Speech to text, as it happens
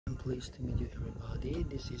pleased to meet you everybody.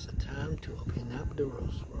 This is a time to open up the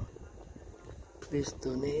Rolls-Royce. Please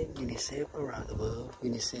donate UNICEF around the world.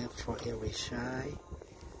 UNICEF for every child,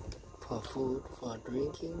 for food, for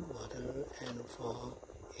drinking water, and for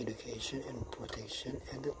education and protection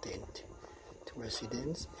and the tent to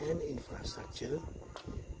residents and infrastructure.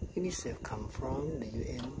 UNICEF comes from the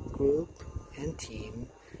UN group and team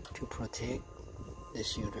to protect the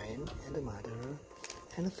children and the mother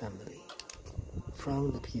and the family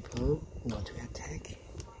from the people who want to attack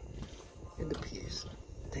and the peace.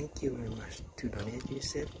 Thank you very much to donate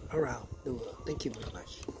UNICEF around the world. Thank you very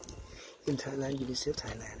much. In Thailand, UNICEF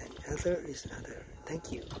Thailand, and other is other.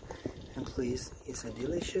 Thank you. And please, it's a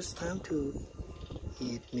delicious time to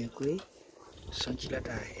eat milkly.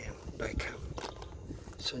 Sonchiladai.com.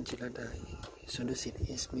 Sonchiladai. Sondusit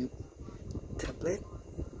is milk tablet,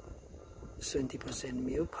 20%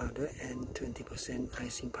 milk powder and 20%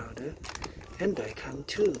 icing powder, and Doicam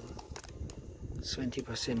too,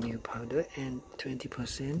 20% milk powder and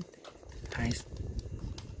 20%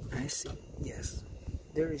 icing. Yes,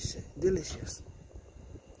 there is delicious.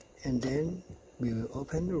 And then we will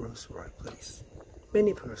open the Rolls-Royce, please.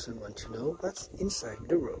 Many persons want to know what's inside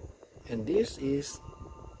the Rolls, and this is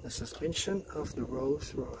the suspension of the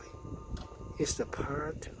Rolls-Royce. It's the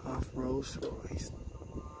part of Rolls-Royce.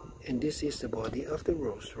 And this is the body of the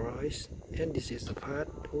Rolls-Royce, and this is the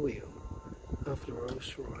part wheel of the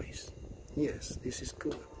Rolls-Royce. Yes, this is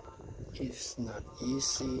good. It's not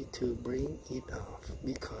easy to bring it off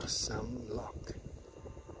because some lock.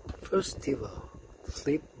 First of all,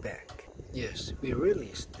 flip back. Yes, we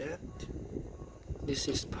release that. This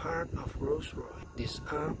is part of Rolls-Royce. These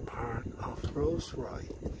are part of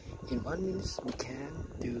Rolls-Royce. In 1 minute we can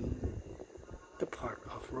do the part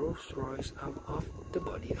of Rolls-Royce of the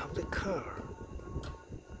body of the car.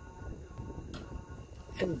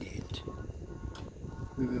 Indeed,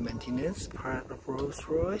 we will maintenance part of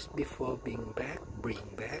Rolls-Royce before bring back.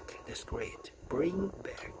 That's great. Bring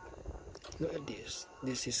back. Look at this.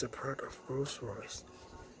 This is a part of Rolls-Royce.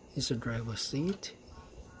 It's a driver seat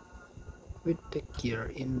with the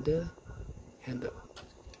gear in the handle,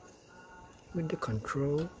 with the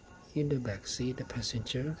control in the back seat, the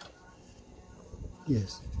passenger.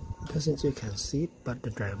 Yes, passenger can sit, but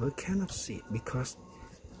the driver cannot sit because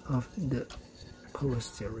of the power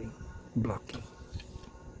steering blocking.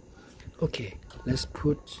 Okay, let's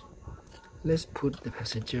put the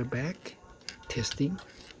passenger back. Testing.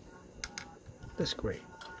 That's great.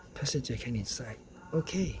 Passenger can inside.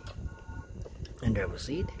 Okay. And driver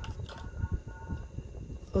seat.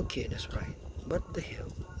 Okay, that's right. But the hell?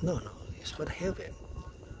 No, it's what heaven.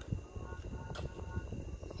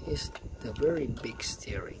 It's the very big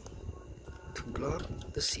steering to block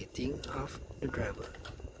the seating of the driver.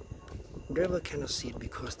 Driver cannot sit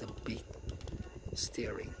because the big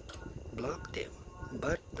steering block them.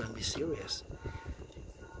 But don't be serious.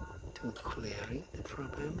 To clearing the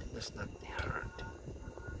problem, that's not hard.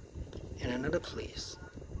 And another place,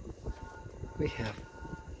 we have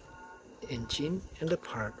the engine and the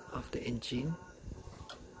part of the engine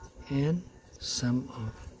and some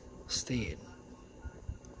of stain.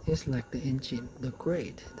 It's like the engine,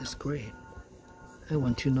 that's great. I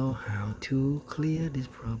want to know how to clear this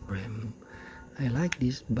problem. I like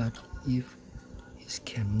this, but if it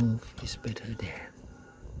can move, it's better than.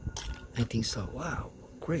 I think so. Wow,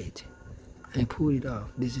 great. I pull it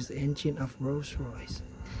off. This is the engine of Rolls-Royce.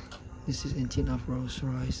 This is engine of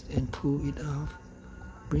Rolls-Royce, and pull it off.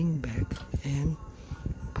 Bring back and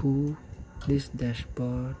pull this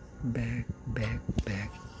dashboard back.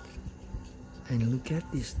 And look at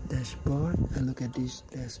this dashboard, and look at this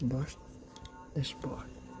dashboard. That's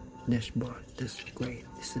great.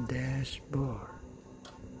 It's a dashboard.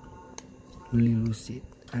 Lose it.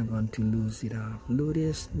 I want to lose it off.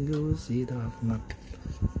 Lose it off. Not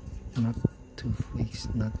to fix,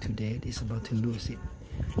 not today. It's about to lose it.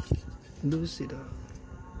 Lose it off.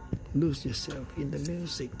 Lose yourself in the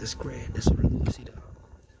music. That's great. That's lose it off.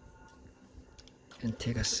 And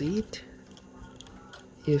take a seat.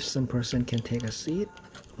 If some person can take a seat,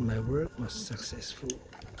 my work was successful.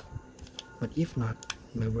 But if not,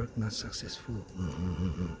 my work not successful.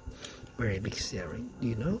 Very big steering. Do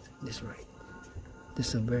you know? That's right.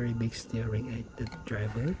 There's a very big steering. The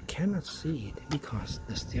driver cannot see it because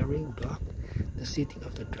the steering blocked the seating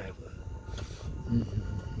of the driver.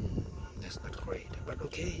 That's not great. But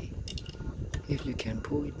okay. If you can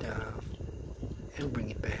pull it down and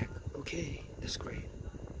bring it back, okay, that's great.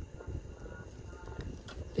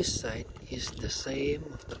 This side is the same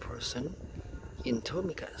of the person in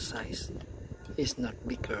Tomica size. It's not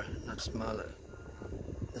bigger, not smaller.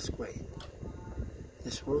 That's great.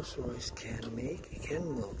 this Rolls Royce can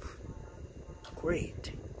move.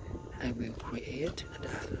 Great. I will create the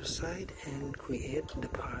other side and create the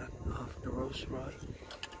part of the Rolls Royce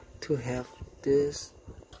to have this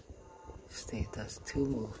status to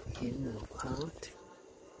move in, move out,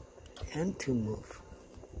 and to move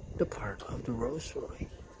the part of the Rolls Royce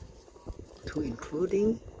to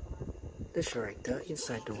including the character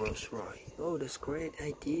inside the Rolls Royce. Oh, that's great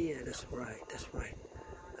idea. That's right.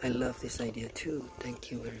 I love this idea too. Thank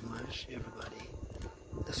you very much, everybody.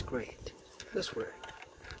 That's great. That's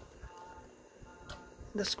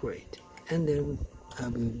great. And then I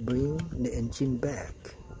will bring the engine back.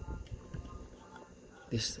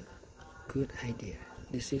 This good idea.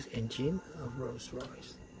 This is engine of Rolls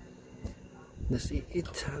Royce. This is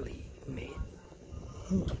Italy made.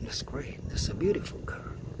 That's great. That's a beautiful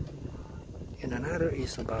car. And another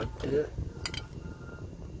is about the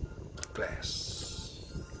glass.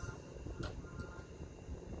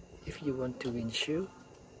 If you want to windshield,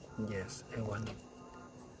 yes, I want it.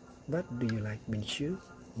 But do you like windshield?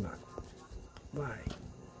 Not. Why?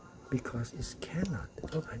 Because it cannot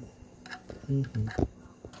open.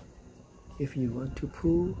 If you want to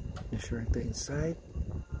pull the character inside,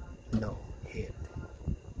 no, head.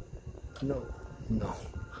 No.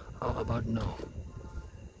 How about no?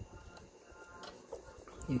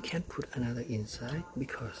 You can't put another inside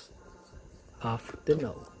because of the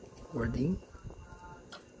no wording.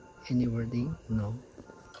 Any wording? No.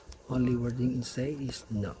 Only wording inside is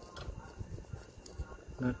no.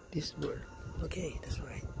 Not this word. Okay, that's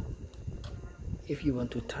right. If you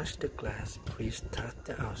want to touch the glass, please touch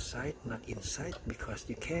the outside, not inside, because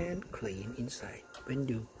you can't clean inside. When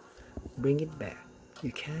you bring it back,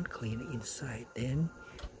 you can't clean it inside. Then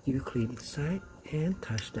you clean inside and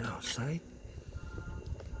touch the outside.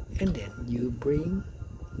 And then you bring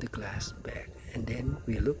the glass back. And then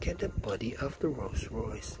we look at the body of the Rolls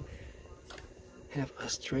Royce. Have a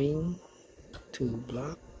string to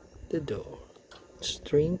block the door,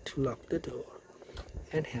 string to lock the door,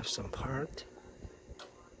 and have some part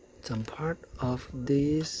of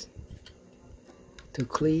this to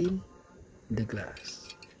clean the glass,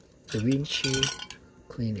 the windshield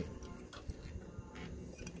cleaning,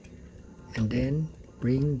 and then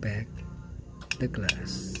bring back the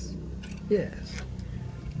glass. Yes,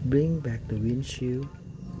 bring back the windshield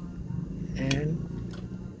and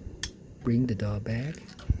bring the door back,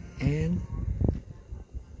 and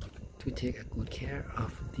to take a good care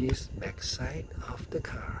of this back side of the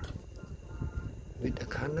car with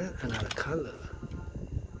another color.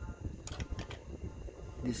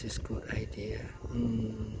 This is good idea.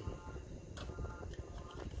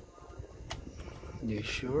 You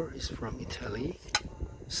sure it's from Italy?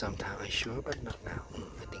 Sometime I sure, but not now.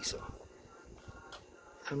 I think so.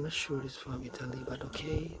 I'm not sure it's from Italy, but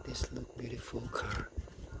okay, this look beautiful car.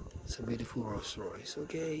 It's a beautiful Rolls Royce.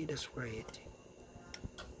 Okay, that's great.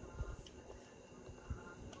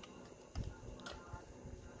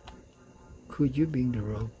 Could you bring the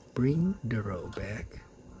row back?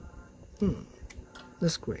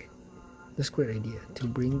 That's great. That's a great idea to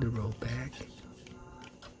bring the row back.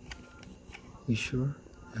 You sure?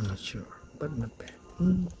 I'm not sure, but not bad.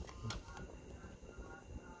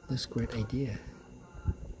 That's a great idea.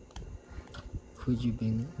 Could you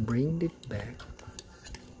bring it back?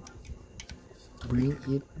 Bring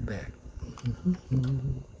it back.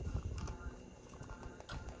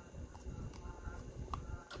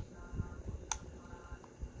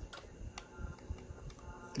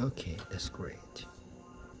 Okay, that's great.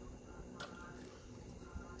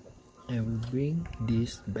 I will bring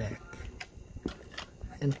this back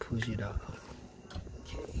and push it off.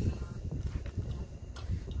 Okay.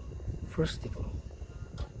 First of all,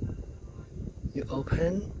 you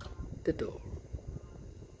open the door.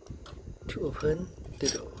 To open the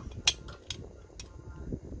door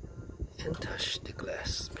and touch the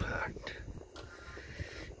glass part.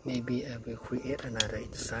 Maybe I will create another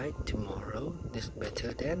inside tomorrow. This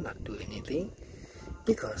better than not do anything,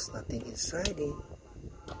 because nothing inside it.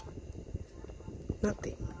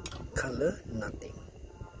 Nothing. Color, nothing.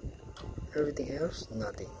 Everything else,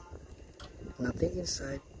 nothing. Nothing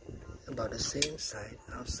inside, about the same side,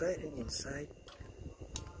 outside and inside.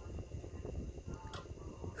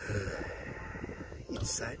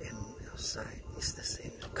 Inside and outside is the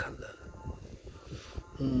same color.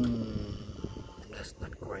 That's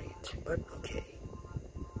not great, but okay.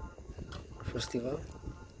 First of all,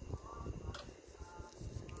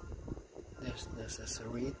 there's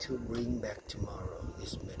necessary to bring back tomorrow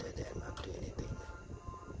is better than not do anything,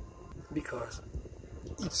 because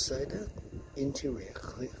inside the interior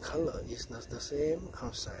color is not the same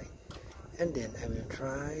outside, and then I will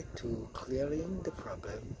try to clearing the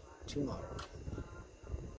problem tomorrow.